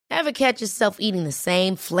Ever catch yourself eating the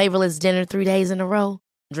same flavorless dinner 3 days in a row?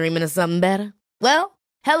 Dreaming of something better? Well,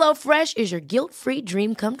 HelloFresh is your guilt-free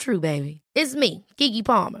dream come true, baby. It's me, Keke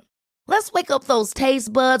Palmer. Let's wake up those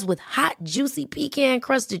taste buds with hot, juicy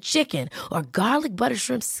pecan-crusted chicken or garlic butter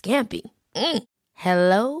shrimp scampi.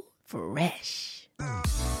 Hello Fresh.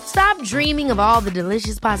 Stop dreaming of all the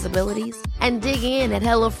delicious possibilities and dig in at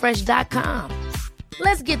HelloFresh.com.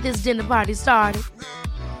 Let's get this dinner party started.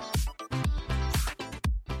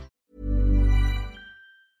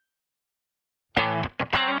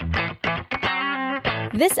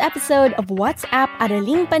 This episode of WhatsApp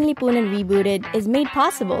Araling Panlipunan Rebooted is made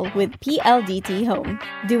possible with PLDT Home.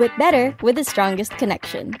 Do it better with the strongest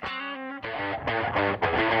connection.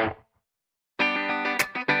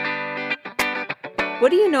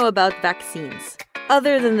 What do you know about vaccines?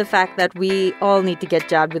 Other than the fact that we all need to get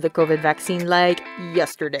jabbed with the COVID vaccine like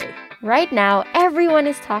yesterday. Right now, everyone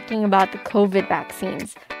is talking about the COVID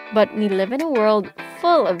vaccines, but we live in a world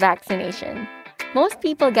full of vaccination. Most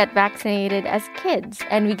people get vaccinated as kids,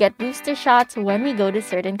 and we get booster shots when we go to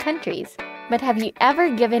certain countries. But have you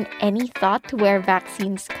ever given any thought to where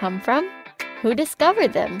vaccines come from? Who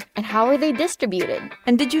discovered them, and how are they distributed?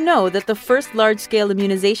 And did you know that the first large-scale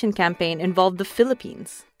immunization campaign involved the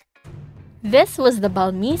Philippines? This was the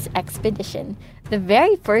Balmis Expedition, the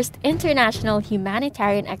very first international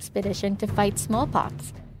humanitarian expedition to fight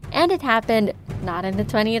smallpox. And it happened not in the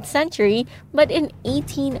 20th century, but in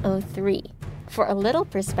 1803. For a little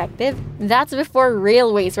perspective, that's before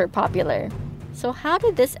railways were popular. So how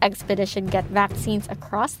did this expedition get vaccines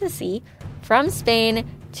across the sea, from Spain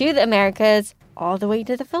to the Americas, all the way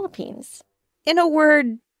to the Philippines? In a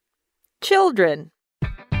word, children.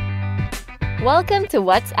 Welcome to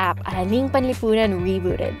WhatsApp Araling Panlipunan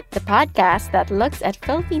Rebooted, the podcast that looks at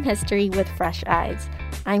Philippine history with fresh eyes.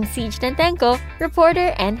 I'm Siege Nantenko,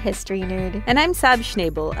 reporter and history nerd. And I'm Sab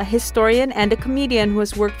Schnabel, a historian and a comedian who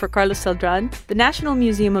has worked for Carlos Celdran, the National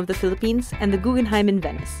Museum of the Philippines, and the Guggenheim in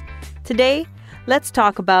Venice. Today, let's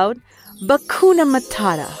talk about Bakuna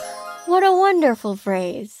Matata. What a wonderful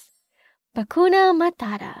phrase. Bakuna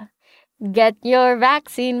Matata. Get your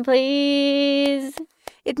vaccine, please.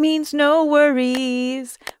 It means no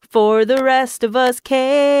worries for the rest of us,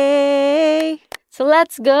 Kay. So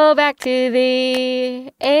let's go back to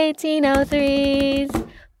the 1803s.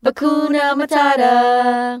 Bakuna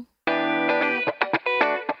Matata.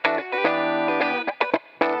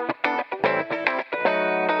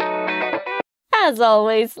 As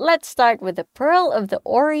always, let's start with the pearl of the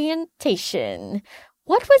orientation.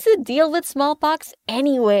 What was the deal with smallpox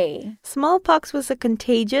anyway? Smallpox was a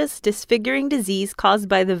contagious, disfiguring disease caused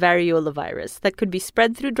by the variola virus that could be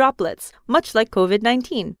spread through droplets, much like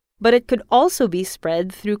COVID-19. But it could also be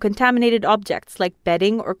spread through contaminated objects like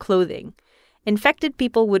bedding or clothing. Infected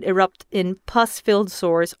people would erupt in pus-filled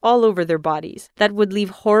sores all over their bodies that would leave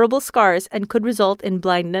horrible scars and could result in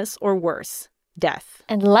blindness or worse, death.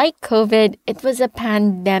 And like COVID, it was a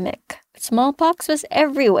pandemic. Smallpox was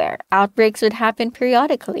everywhere. Outbreaks would happen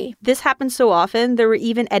periodically. This happened so often, there were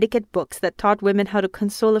even etiquette books that taught women how to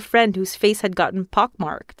console a friend whose face had gotten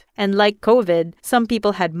pockmarked. And like COVID, some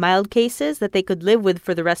people had mild cases that they could live with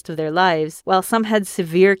for the rest of their lives, while some had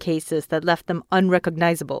severe cases that left them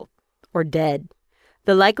unrecognizable or dead.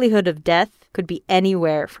 The likelihood of death could be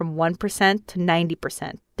anywhere from 1% to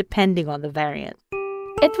 90%, depending on the variant.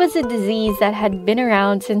 It was a disease that had been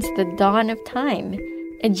around since the dawn of time.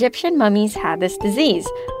 Egyptian mummies had this disease.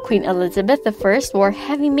 Queen Elizabeth I wore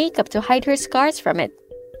heavy makeup to hide her scars from it.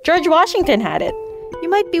 George Washington had it. You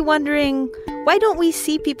might be wondering, why don't we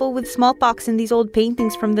see people with smallpox in these old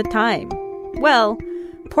paintings from the time? Well,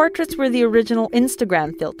 portraits were the original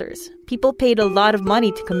Instagram filters. People paid a lot of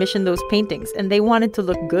money to commission those paintings, and they wanted to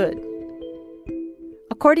look good.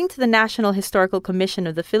 According to the National Historical Commission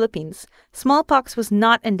of the Philippines, smallpox was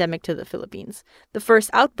not endemic to the Philippines. The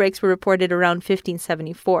first outbreaks were reported around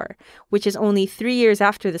 1574, which is only 3 years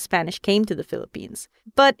after the Spanish came to the Philippines.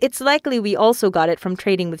 But it's likely we also got it from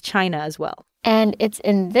trading with China as well. And it's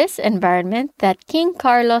in this environment that King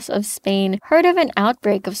Carlos of Spain heard of an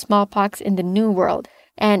outbreak of smallpox in the New World.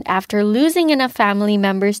 And after losing enough family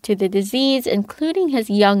members to the disease, including his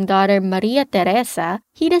young daughter Maria Teresa,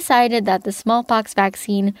 he decided that the smallpox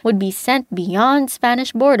vaccine would be sent beyond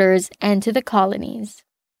Spanish borders and to the colonies.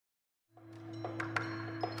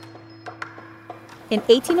 In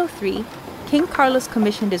 1803, King Carlos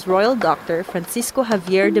commissioned his royal doctor, Francisco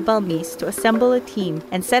Javier de Balmis, to assemble a team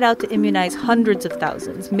and set out to immunize hundreds of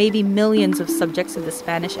thousands, maybe millions of subjects of the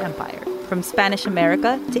Spanish Empire, from Spanish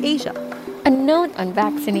America to Asia. A note on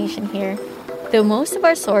vaccination here. Though most of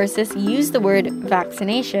our sources use the word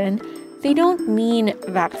vaccination, they don't mean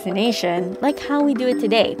vaccination like how we do it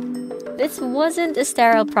today. This wasn't a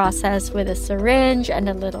sterile process with a syringe and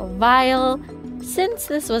a little vial. Since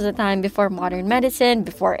this was a time before modern medicine,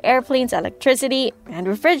 before airplanes, electricity, and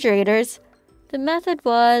refrigerators, the method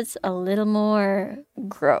was a little more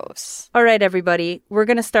gross. All right, everybody, we're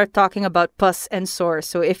going to start talking about pus and sores.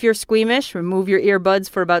 So if you're squeamish, remove your earbuds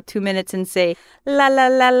for about 2 minutes and say, la la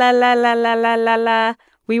la la la la la la la la.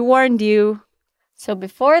 We warned you. So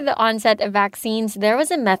before the onset of vaccines, there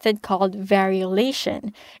was a method called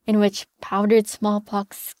variolation, in which powdered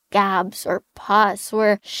smallpox scabs or pus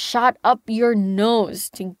were shot up your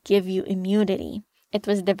nose to give you immunity. It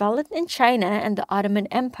was developed in China and the Ottoman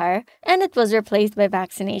Empire, and it was replaced by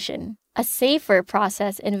vaccination, a safer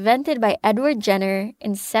process invented by Edward Jenner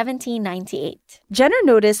in 1798. Jenner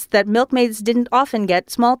noticed that milkmaids didn't often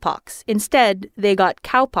get smallpox. Instead, they got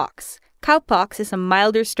cowpox. Cowpox is a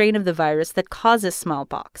milder strain of the virus that causes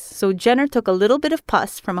smallpox. So Jenner took a little bit of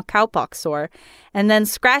pus from a cowpox sore and then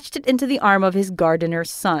scratched it into the arm of his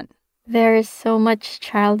gardener's son. There is so much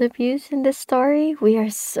child abuse in this story. We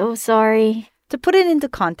are so sorry. To put it into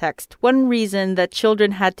context, one reason that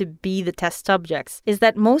children had to be the test subjects is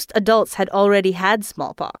that most adults had already had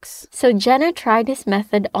smallpox. So Jenner tried his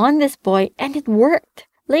method on this boy and it worked.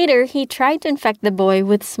 Later, he tried to infect the boy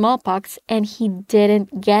with smallpox and he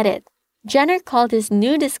didn't get it. Jenner called his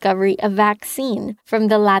new discovery a vaccine, from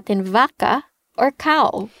the Latin vacca, or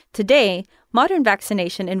cow. Today, modern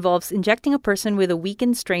vaccination involves injecting a person with a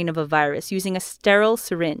weakened strain of a virus using a sterile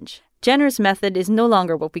syringe. Jenner's method is no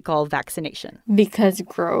longer what we call vaccination. Because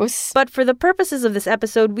gross. But for the purposes of this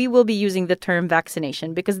episode, we will be using the term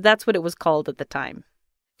vaccination because that's what it was called at the time.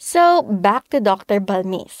 So, back to Dr.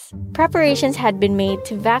 Balmis. Preparations had been made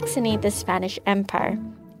to vaccinate the Spanish Empire.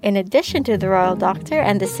 In addition to the royal doctor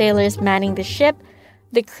and the sailors manning the ship,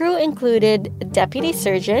 the crew included a deputy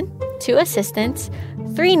surgeon, 2 assistants,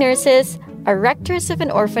 3 nurses, a rectress of an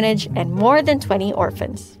orphanage, and more than 20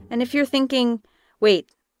 orphans. And if you're thinking, wait,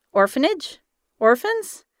 orphanage?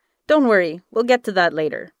 Orphans? Don't worry, we'll get to that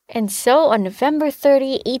later. And so on November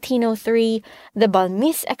 30, 1803, the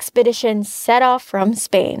Balmis expedition set off from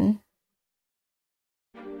Spain.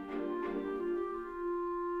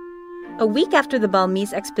 A week after the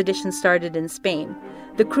Balmis expedition started in Spain,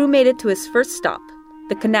 the crew made it to its first stop,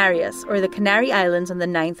 the Canarias, or the Canary Islands, on the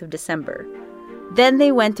 9th of December. Then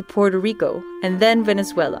they went to Puerto Rico, and then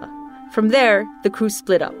Venezuela. From there, the crew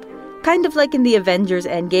split up. Kind of like in the Avengers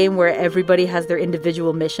Endgame, where everybody has their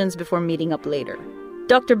individual missions before meeting up later.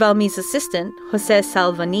 Dr. Balmis' assistant, Jose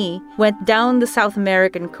Salvani, went down the South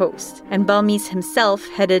American coast, and Balmis himself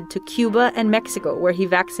headed to Cuba and Mexico, where he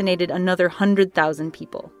vaccinated another 100,000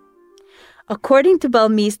 people. According to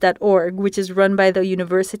Balmis.org, which is run by the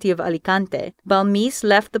University of Alicante, Balmis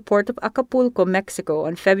left the port of Acapulco, Mexico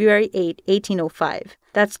on February 8, 1805.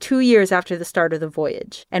 That's 2 years after the start of the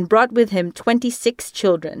voyage, and brought with him 26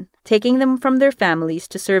 children, taking them from their families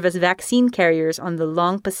to serve as vaccine carriers on the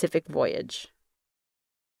long Pacific voyage.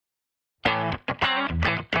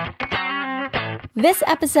 This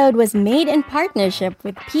episode was made in partnership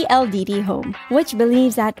with PLDT Home, which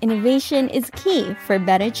believes that innovation is key for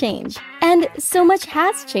better change. And so much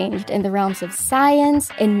has changed in the realms of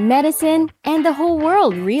science, in medicine, and the whole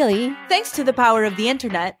world, really. Thanks to the power of the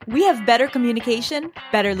internet, we have better communication,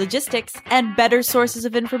 better logistics, and better sources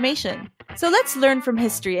of information. So let's learn from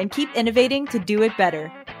history and keep innovating to do it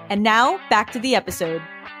better. And now, back to the episode.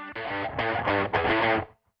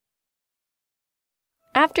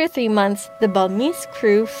 After 3 months, the Balmis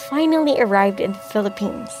crew finally arrived in the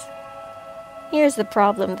Philippines. Here's the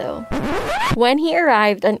problem, though. When he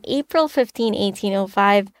arrived on April 15,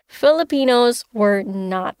 1805, Filipinos were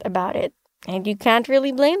not about it. And you can't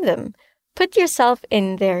really blame them. Put yourself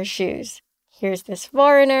in their shoes. Here's this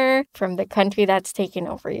foreigner from the country that's taken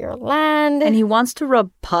over your land. And he wants to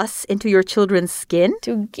rub pus into your children's skin?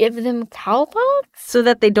 To give them cowpox? So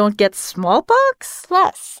that they don't get smallpox?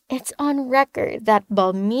 Plus, it's on record that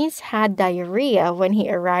Balmis had diarrhea when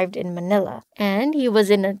he arrived in Manila. And he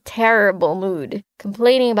was in a terrible mood,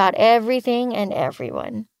 complaining about everything and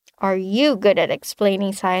everyone. Are you good at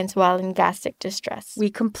explaining science while in gastric distress?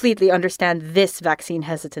 We completely understand this vaccine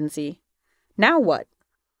hesitancy. Now what?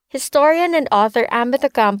 Historian and author Ambit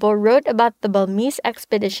Ocampo wrote about the Balmis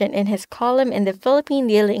expedition in his column in the Philippine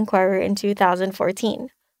Daily Inquirer in 2014.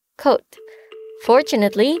 Quote,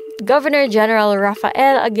 "Fortunately, Governor General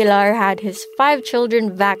Rafael Aguilar had his 5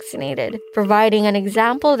 children vaccinated, providing an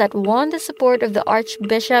example that won the support of the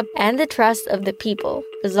Archbishop and the trust of the people,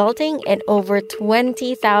 resulting in over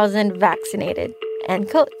 20,000 vaccinated." End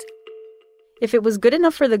quote. If it was good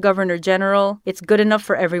enough for the Governor General, it's good enough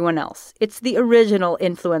for everyone else. It's the original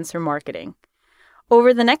influencer marketing.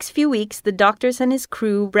 Over the next few weeks, the doctors and his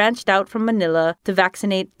crew branched out from Manila to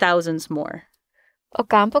vaccinate thousands more.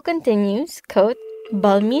 Ocampo continues, quote,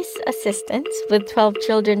 Balmis assistants with 12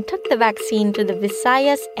 children took the vaccine to the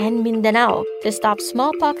Visayas and Mindanao to stop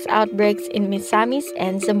smallpox outbreaks in Misamis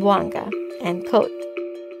and Zamboanga, end quote.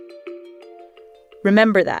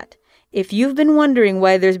 Remember that. If you've been wondering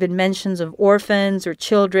why there's been mentions of orphans or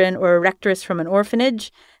children or a rectoress from an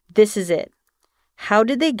orphanage, this is it. How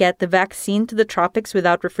did they get the vaccine to the tropics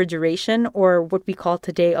without refrigeration, or what we call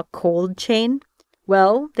today a cold chain?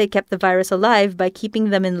 Well, they kept the virus alive by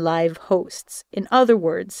keeping them in live hosts. In other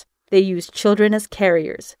words, they used children as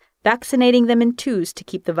carriers, vaccinating them in twos to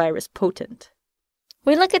keep the virus potent.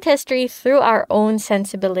 We look at history through our own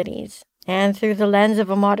sensibilities, and through the lens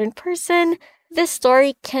of a modern person, this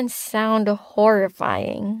story can sound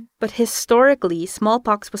horrifying. But historically,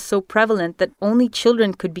 smallpox was so prevalent that only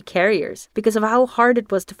children could be carriers because of how hard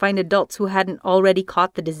it was to find adults who hadn't already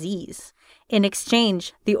caught the disease. In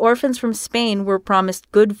exchange, the orphans from Spain were promised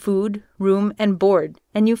good food, room, and board,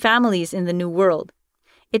 and new families in the New World.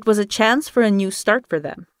 It was a chance for a new start for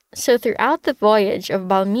them. So throughout the voyage of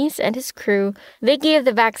Balmis and his crew, they gave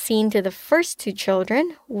the vaccine to the first 2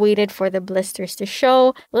 children, waited for the blisters to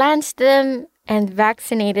show, lanced them, and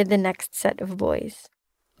vaccinated the next set of boys.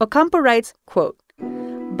 Ocampo writes, quote,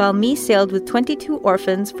 Balmis sailed with 22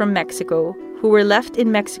 orphans from Mexico who were left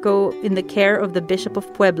in Mexico in the care of the Bishop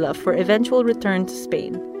of Puebla for eventual return to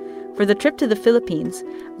Spain. For the trip to the Philippines,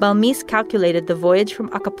 Balmis calculated the voyage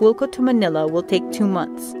from Acapulco to Manila will take 2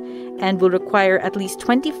 months and will require at least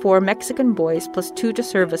 24 Mexican boys plus 2 to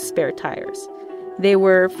serve as spare tires. They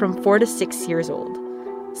were from 4 to 6 years old.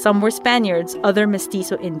 Some were Spaniards, other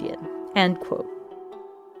mestizo Indian. End quote.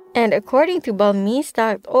 And according to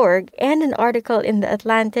Balmis.org and an article in The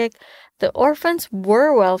Atlantic, the orphans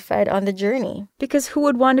were well fed on the journey. Because who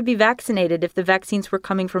would want to be vaccinated if the vaccines were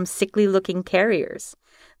coming from sickly-looking carriers?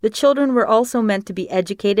 The children were also meant to be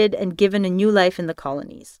educated and given a new life in the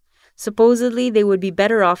colonies. Supposedly, they would be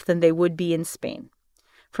better off than they would be in Spain.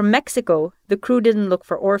 From Mexico, the crew didn't look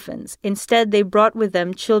for orphans. Instead, they brought with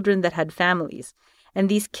them children that had families. And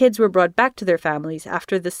these kids were brought back to their families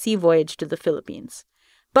after the sea voyage to the Philippines.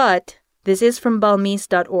 But this is from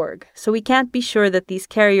Balmis.org, so we can't be sure that these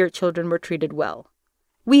carrier children were treated well.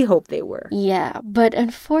 We hope they were. Yeah, but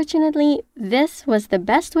unfortunately, this was the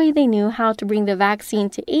best way they knew how to bring the vaccine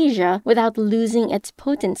to Asia without losing its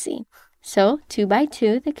potency. So, 2 by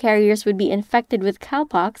 2, the carriers would be infected with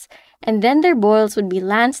cowpox, and then their boils would be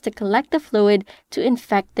lanced to collect the fluid to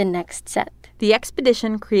infect the next set. The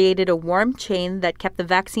expedition created a warm chain that kept the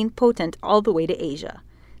vaccine potent all the way to Asia.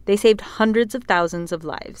 They saved hundreds of thousands of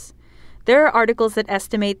lives. There are articles that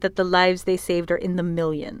estimate that the lives they saved are in the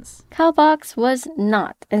millions. Cowpox was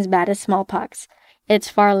not as bad as smallpox. It's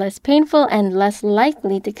far less painful and less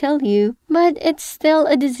likely to kill you, but it's still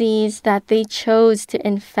a disease that they chose to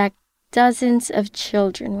infect dozens of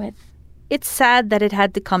children with. It's sad that it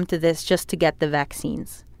had to come to this just to get the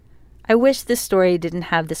vaccines. I wish this story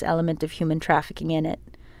didn't have this element of human trafficking in it.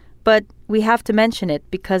 But we have to mention it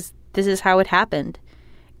because this is how it happened.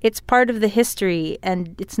 It's part of the history,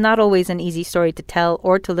 and it's not always an easy story to tell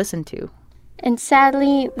or to listen to. And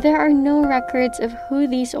sadly, there are no records of who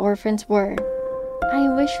these orphans were. I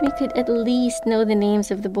wish we could at least know the names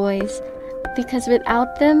of the boys, because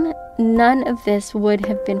without them, none of this would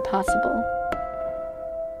have been possible.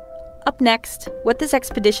 Up next, what this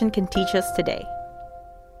expedition can teach us today.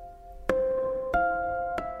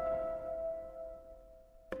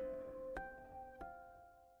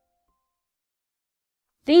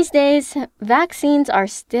 These days, vaccines are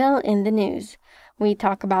still in the news. We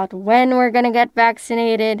talk about when we're going to get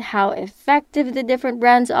vaccinated, how effective the different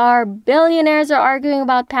brands are, billionaires are arguing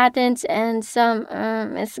about patents, and some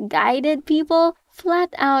misguided people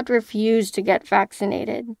flat out refuse to get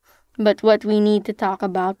vaccinated. But what we need to talk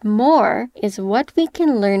about more is what we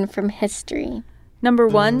can learn from history. Number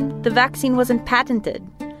 1, the vaccine wasn't patented.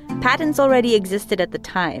 Patents already existed at the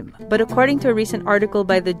time, but according to a recent article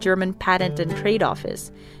by the German Patent and Trade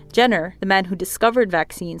Office, Jenner, the man who discovered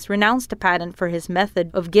vaccines, renounced a patent for his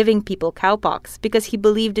method of giving people cowpox because he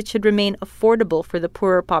believed it should remain affordable for the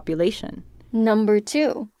poorer population. Number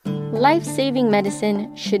 2, life-saving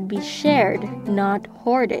medicine should be shared, not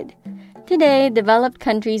hoarded. Today, developed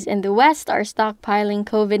countries in the West are stockpiling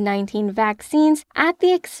COVID-19 vaccines at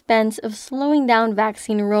the expense of slowing down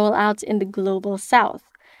vaccine rollouts in the global South.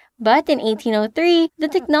 But in 1803, the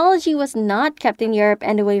technology was not kept in Europe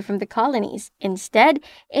and away from the colonies. Instead,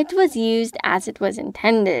 it was used as it was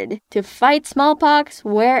intended, to fight smallpox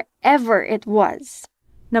wherever it was.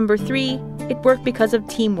 Number 3, it worked because of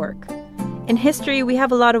teamwork. In history, we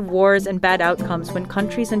have a lot of wars and bad outcomes when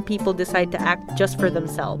countries and people decide to act just for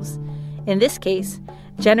themselves. In this case,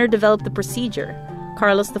 Jenner developed the procedure.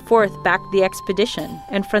 Carlos IV backed the expedition,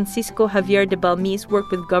 and Francisco Javier de Balmis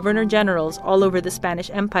worked with governor generals all over the Spanish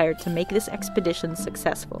Empire to make this expedition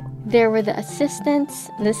successful. There were the assistants,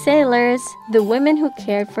 the sailors, the women who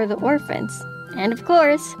cared for the orphans, and of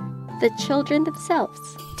course, the children themselves.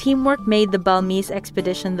 Teamwork made the Balmis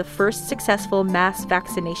expedition the first successful mass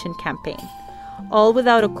vaccination campaign, all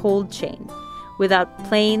without a cold chain, without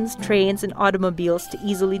planes, trains, and automobiles to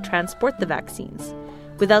easily transport the vaccines,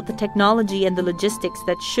 without the technology and the logistics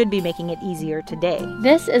that should be making it easier today.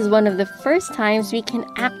 This is one of the first times we can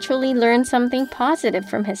actually learn something positive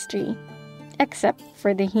from history. Except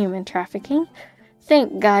for the human trafficking.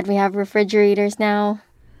 Thank God we have refrigerators now.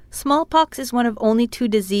 Smallpox is one of only 2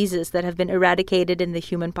 diseases that have been eradicated in the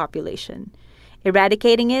human population.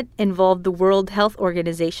 Eradicating it involved the World Health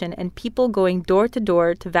Organization and people going door to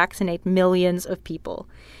door to vaccinate millions of people.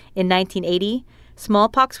 In 1980,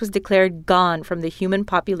 smallpox was declared gone from the human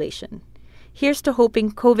population. Here's to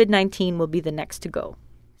hoping COVID-19 will be the next to go.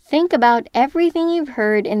 Think about everything you've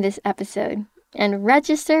heard in this episode and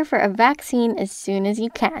register for a vaccine as soon as you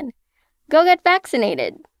can. Go get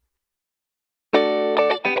vaccinated!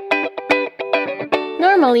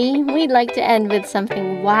 Normally, we'd like to end with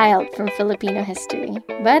something wild from Filipino history,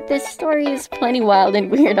 but this story is plenty wild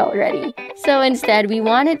and weird already. So instead, we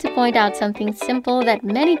wanted to point out something simple that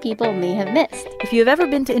many people may have missed. If you've ever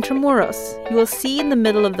been to Intramuros, you will see in the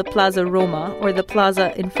middle of the Plaza Roma, or the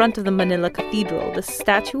plaza in front of the Manila Cathedral, the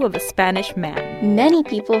statue of a Spanish man. Many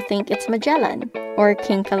people think it's Magellan, or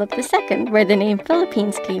King Philip II, where the name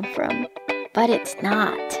Philippines came from. But it's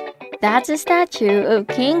not. That's a statue of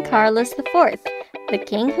King Carlos IV, the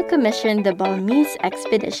king who commissioned the Balmis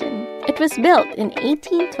expedition. It was built in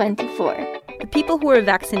 1824. The people who were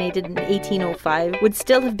vaccinated in 1805 would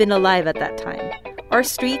still have been alive at that time. Our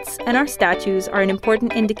streets and our statues are an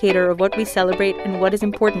important indicator of what we celebrate and what is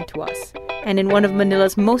important to us. And in one of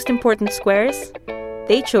Manila's most important squares,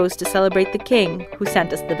 they chose to celebrate the king who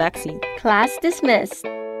sent us the vaccine. Class dismissed.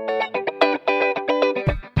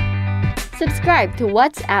 Subscribe to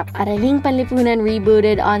What's Up Araling Panlipunan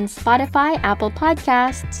Rebooted on Spotify, Apple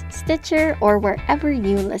Podcasts, Stitcher, or wherever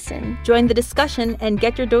you listen. Join the discussion and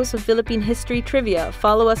get your dose of Philippine history trivia.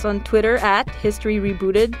 Follow us on Twitter at History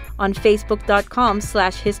Rebooted, on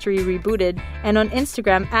Facebook.com/History Rebooted, and on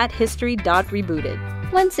Instagram at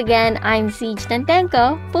History.Rebooted. Once again, I'm Siege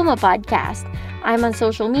Nantenko, Puma Podcast. I'm on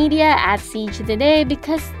social media at Siege Today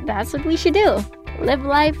because that's what we should do. Live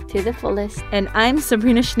life to the fullest. And I'm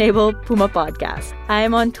Sabrina Schnabel, Puma Podcast.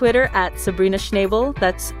 I'm on Twitter at Sabrina Schnabel,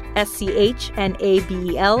 that's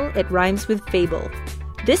SCHNABEL, it rhymes with fable.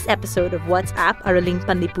 This episode of What's Up Araling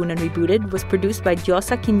Panlipunan Rebooted was produced by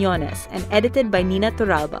Diosa Quiñones and edited by Nina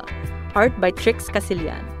Torralba. Art by Trix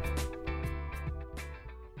Casillan.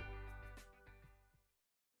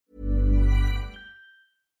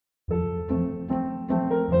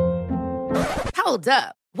 Hold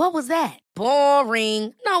up. What was that?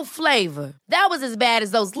 Boring. No flavor. That was as bad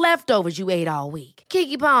as those leftovers you ate all week.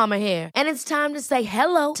 Keke Palmer here, and it's time to say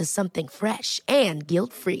hello to something fresh and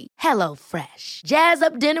guilt-free. Hello Fresh. Jazz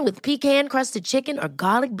up dinner with pecan-crusted chicken or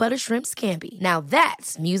garlic butter shrimp scampi. Now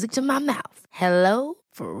that's music to my mouth. Hello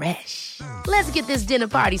Fresh. Let's get this dinner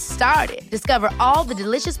party started. Discover all the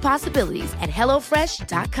delicious possibilities at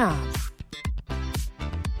HelloFresh.com.